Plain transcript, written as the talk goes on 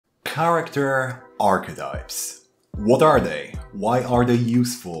Character archetypes. What are they? Why are they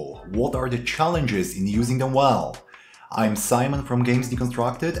useful? What are the challenges in using them well? I'm Simon from Games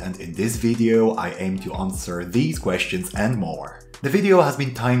Deconstructed, and in this video I aim to answer these questions and more. The video has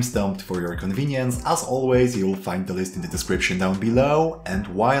been timestamped for your convenience. As always, you'll find the list in the description down below, and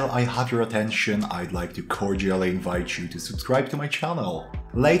while I have your attention, I'd like to cordially invite you to subscribe to my channel.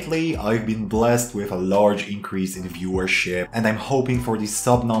 Lately, I've been blessed with a large increase in viewership, and I'm hoping for the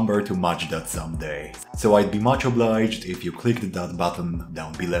sub number to match that someday. So I'd be much obliged if you clicked that button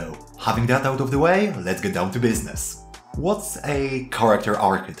down below. Having that out of the way, let's get down to business. What's a character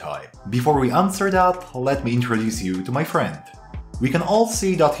archetype? Before we answer that, let me introduce you to my friend. We can all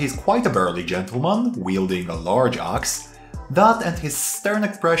see that he's quite a burly gentleman, wielding a large axe. That and his stern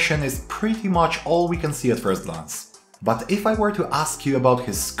expression is pretty much all we can see at first glance. But if I were to ask you about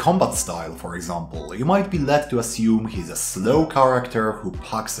his combat style, for example, you might be led to assume he's a slow character who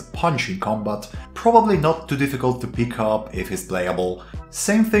packs a punch in combat, probably not too difficult to pick up if he's playable.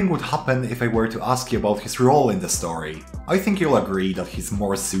 Same thing would happen if I were to ask you about his role in the story. I think you'll agree that he's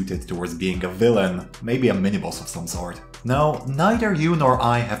more suited towards being a villain, maybe a mini-boss of some sort. Now, neither you nor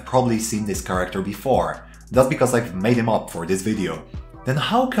I have probably seen this character before. That's because I've made him up for this video. Then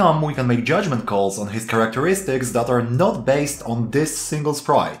how come we can make judgment calls on his characteristics that are not based on this single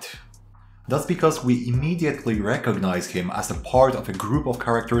sprite? That's because we immediately recognize him as a part of a group of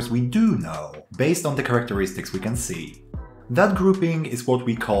characters we do know, based on the characteristics we can see. That grouping is what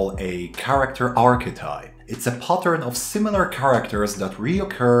we call a character archetype. It's a pattern of similar characters that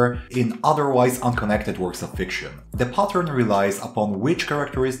reoccur in otherwise unconnected works of fiction. The pattern relies upon which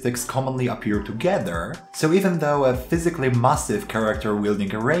characteristics commonly appear together, so even though a physically massive character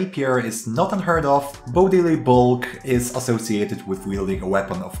wielding a rapier is not unheard of, bodily bulk is associated with wielding a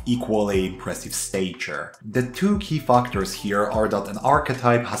weapon of equally impressive stature. The two key factors here are that an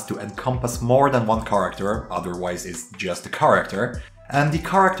archetype has to encompass more than one character, otherwise it's just a character, and the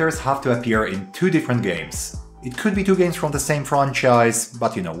characters have to appear in two different games. It could be two games from the same franchise,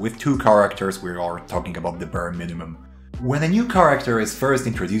 but you know, with two characters we are talking about the bare minimum. When a new character is first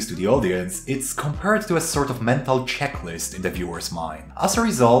introduced to the audience, it's compared to a sort of mental checklist in the viewer's mind. As a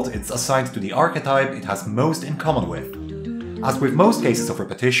result, it's assigned to the archetype it has most in common with. As with most cases of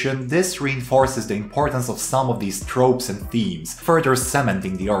repetition, this reinforces the importance of some of these tropes and themes, further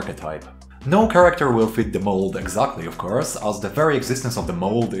cementing the archetype. No character will fit the mold exactly, of course, as the very existence of the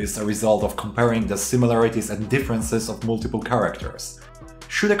mold is a result of comparing the similarities and differences of multiple characters.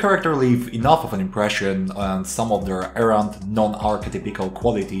 Should a character leave enough of an impression and some of their errant non-archetypical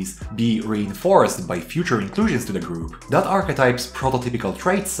qualities be reinforced by future inclusions to the group, that archetype's prototypical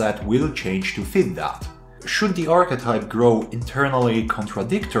trait set will change to fit that. Should the archetype grow internally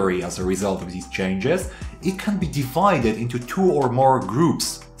contradictory as a result of these changes, it can be divided into two or more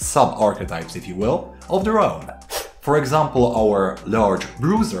groups, sub-archetypes if you will, of their own. For example, our large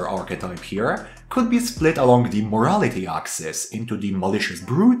bruiser archetype here could be split along the morality axis into the malicious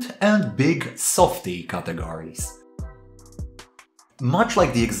brute and big softy categories. Much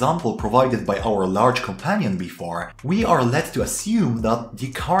like the example provided by our large companion before, we are led to assume that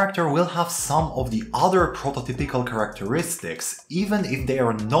the character will have some of the other prototypical characteristics, even if they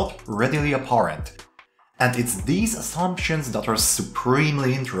are not readily apparent. And it's these assumptions that are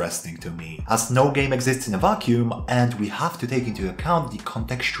supremely interesting to me, as no game exists in a vacuum and we have to take into account the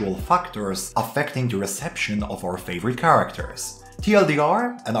contextual factors affecting the reception of our favorite characters.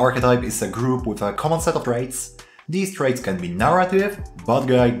 TLDR, an archetype is a group with a common set of traits. These traits can be narrative, bad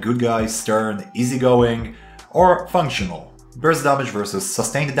guy, good guy, stern, easygoing, or functional. Burst damage versus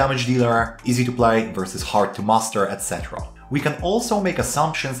sustained damage dealer, easy to play versus hard to master, etc. We can also make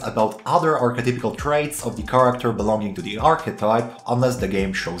assumptions about other archetypical traits of the character belonging to the archetype, unless the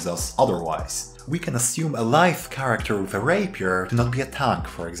game shows us otherwise. We can assume a lithe character with a rapier to not be a tank,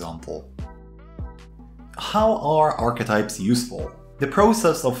 for example. How are archetypes useful? The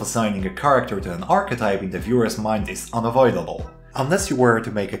process of assigning a character to an archetype in the viewer's mind is unavoidable. Unless you were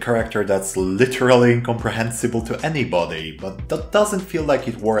to make a character that's literally incomprehensible to anybody, but that doesn't feel like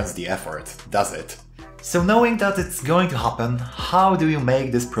it warrants the effort, does it? So knowing that it's going to happen, how do you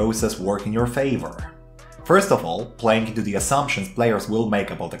make this process work in your favor? First of all, playing into the assumptions players will make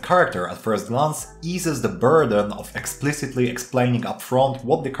about a character at first glance eases the burden of explicitly explaining upfront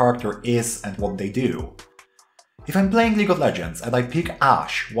what the character is and what they do. If I'm playing League of Legends and I pick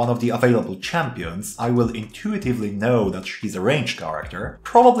Ashe, one of the available champions, I will intuitively know that she's a ranged character,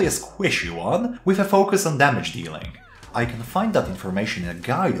 probably a squishy one, with a focus on damage dealing. I can find that information in a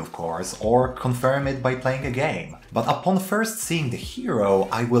guide, of course, or confirm it by playing a game. But upon first seeing the hero,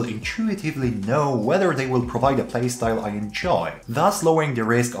 I will intuitively know whether they will provide a playstyle I enjoy, thus lowering the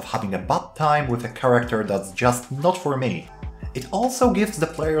risk of having a bad time with a character that's just not for me. It also gives the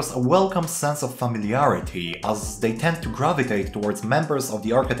players a welcome sense of familiarity, as they tend to gravitate towards members of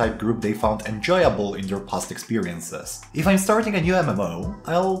the archetype group they found enjoyable in their past experiences. If I'm starting a new MMO,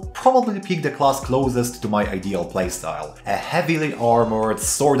 I'll probably pick the class closest to my ideal playstyle, a heavily armored,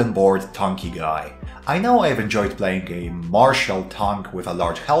 sword and board tanky guy. I know I've enjoyed playing a martial tank with a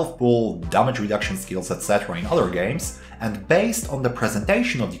large health pool, damage reduction skills, etc. in other games, and based on the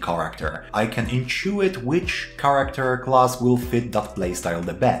presentation of the character, I can intuit which character class will fit that playstyle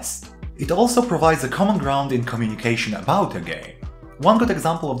the best. It also provides a common ground in communication about a game. One good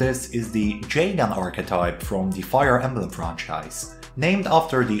example of this is the Jagan archetype from the Fire Emblem franchise. Named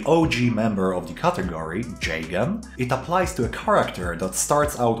after the OG member of the category, Jagan, it applies to a character that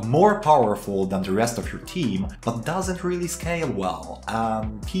starts out more powerful than the rest of your team, but doesn't really scale well,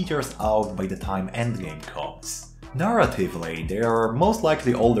 and peters out by the time endgame comes. Narratively, they are most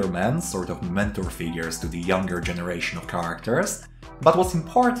likely older men, sort of mentor figures to the younger generation of characters, but what's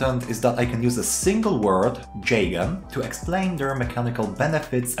important is that I can use a single word, Jagan, to explain their mechanical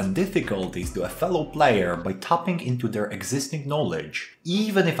benefits and difficulties to a fellow player by tapping into their existing knowledge,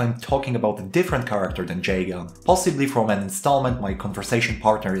 even if I'm talking about a different character than Jagan, possibly from an installment my conversation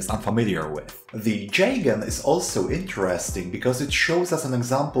partner is unfamiliar with. The Jagan is also interesting because it shows us an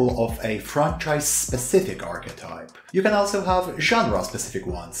example of a franchise-specific archetype. You can also have genre-specific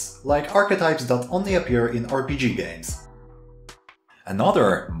ones, like archetypes that only appear in RPG games.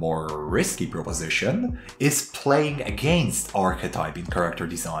 Another, more risky proposition is playing against archetype in character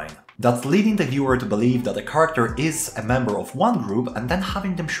design. That's leading the viewer to believe that a character is a member of one group and then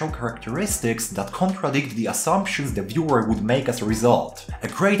having them show characteristics that contradict the assumptions the viewer would make as a result. A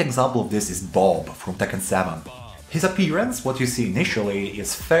great example of this is Bob from Tekken 7. His appearance, what you see initially,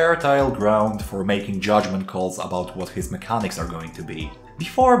 is fertile ground for making judgment calls about what his mechanics are going to be.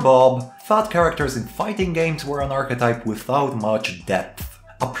 Before Bob, fat characters in fighting games were an archetype without much depth,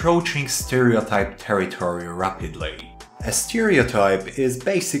 approaching stereotype territory rapidly. A stereotype is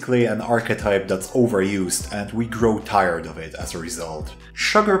basically an archetype that's overused and we grow tired of it as a result.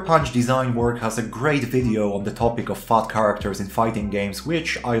 Sugar Punch Design Work has a great video on the topic of fat characters in fighting games,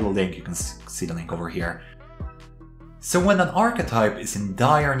 which I'll link, you can see the link over here. So when an archetype is in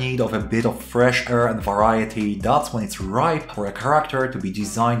dire need of a bit of fresh air and variety, that's when it's ripe for a character to be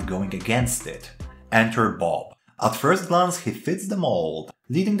designed going against it. Enter Bob. At first glance he fits the mold,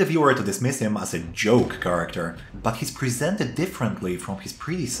 leading the viewer to dismiss him as a joke character, but he's presented differently from his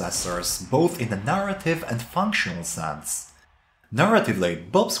predecessors, both in the narrative and functional sense.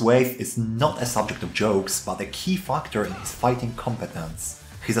 Narratively, Bob's wave is not a subject of jokes, but a key factor in his fighting competence.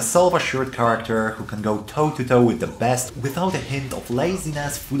 He's a self-assured character who can go toe-to-toe with the best without a hint of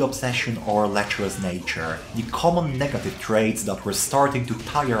laziness, food obsession or lecherous nature, the common negative traits that were starting to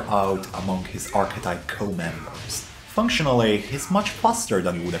tire out among his archetype co-members. Functionally, he's much faster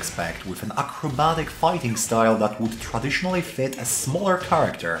than you would expect, with an acrobatic fighting style that would traditionally fit a smaller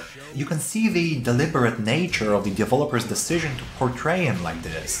character. You can see the deliberate nature of the developer's decision to portray him like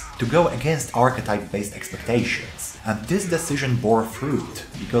this, to go against archetype-based expectations. And this decision bore fruit,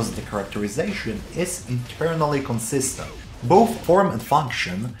 because the characterization is internally consistent. Both form and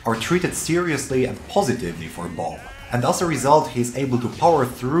function are treated seriously and positively for Bob, and as a result he is able to power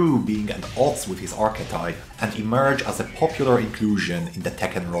through being at odds with his archetype and emerge as a popular inclusion in the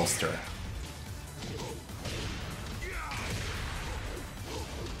Tekken roster.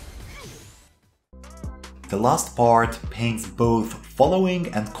 The last part paints both following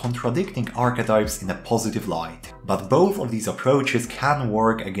and contradicting archetypes in a positive light, but both of these approaches can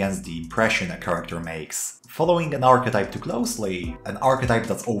work against the impression a character makes. Following an archetype too closely, an archetype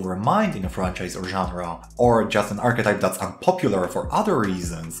that's overmined in a franchise or genre, or just an archetype that's unpopular for other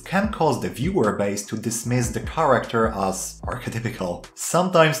reasons, can cause the viewer base to dismiss the character as archetypical,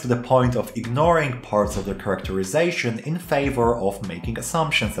 sometimes to the point of ignoring parts of their characterization in favor of making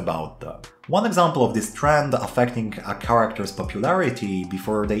assumptions about them. One example of this trend affecting a character's popularity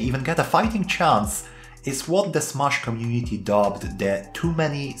before they even get a fighting chance is what the Smash community dubbed the too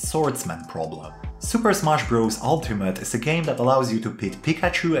many swordsmen problem. Super Smash Bros. Ultimate is a game that allows you to pit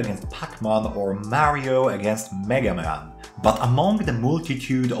Pikachu against Pac-Man or Mario against Mega Man. But among the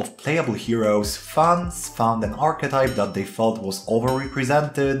multitude of playable heroes, fans found an archetype that they felt was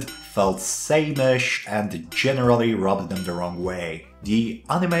overrepresented, felt sameish, and generally rubbed them the wrong way: the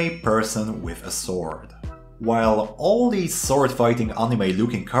anime person with a sword. While all these sword-fighting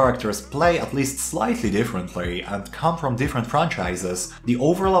anime-looking characters play at least slightly differently and come from different franchises, the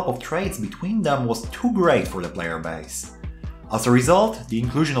overlap of traits between them was too great for the player base. As a result, the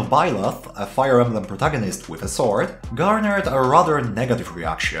inclusion of Byleth, a Fire Emblem protagonist with a sword, garnered a rather negative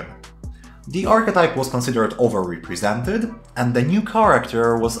reaction. The archetype was considered overrepresented, and the new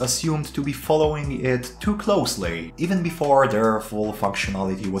character was assumed to be following it too closely, even before their full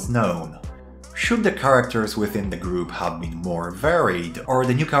functionality was known. Should the characters within the group have been more varied, or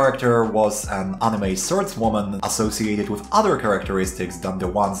the new character was an anime swordswoman associated with other characteristics than the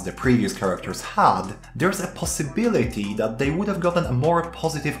ones the previous characters had, there's a possibility that they would have gotten a more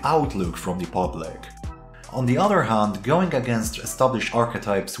positive outlook from the public. On the other hand, going against established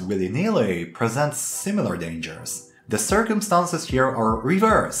archetypes willy-nilly presents similar dangers. The circumstances here are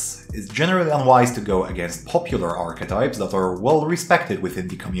reverse. It's generally unwise to go against popular archetypes that are well respected within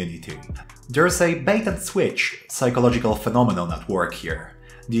the community. There's a bait-and-switch psychological phenomenon at work here.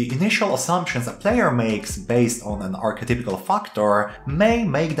 The initial assumptions a player makes based on an archetypical factor may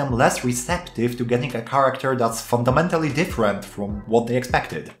make them less receptive to getting a character that's fundamentally different from what they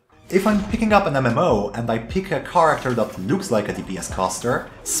expected. If I'm picking up an MMO and I pick a character that looks like a DPS caster,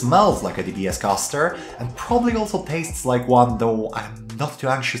 smells like a DPS caster, and probably also tastes like one, though I'm not too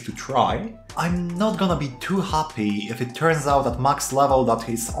anxious to try, I'm not gonna be too happy if it turns out at max level that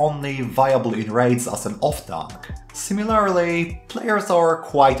he's only viable in raids as an off-tank. Similarly, players are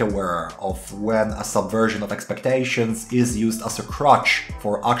quite aware of when a subversion of expectations is used as a crutch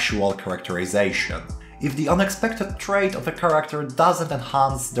for actual characterization. If the unexpected trait of a character doesn't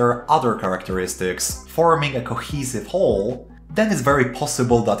enhance their other characteristics, forming a cohesive whole, then it's very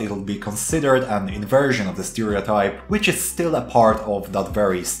possible that it'll be considered an inversion of the stereotype, which is still a part of that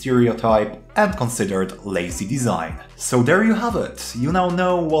very stereotype and considered lazy design. So there you have it. You now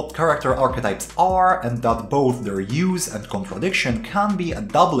know what character archetypes are and that both their use and contradiction can be a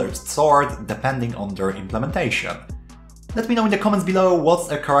double-edged sword depending on their implementation. Let me know in the comments below what's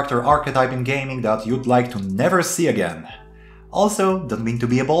a character archetype in gaming that you'd like to never see again. Also, don't mean to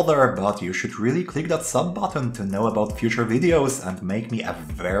be a bother, but you should really click that sub button to know about future videos and make me a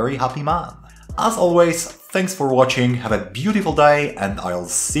very happy man. As always, thanks for watching, have a beautiful day, and I'll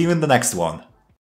see you in the next one.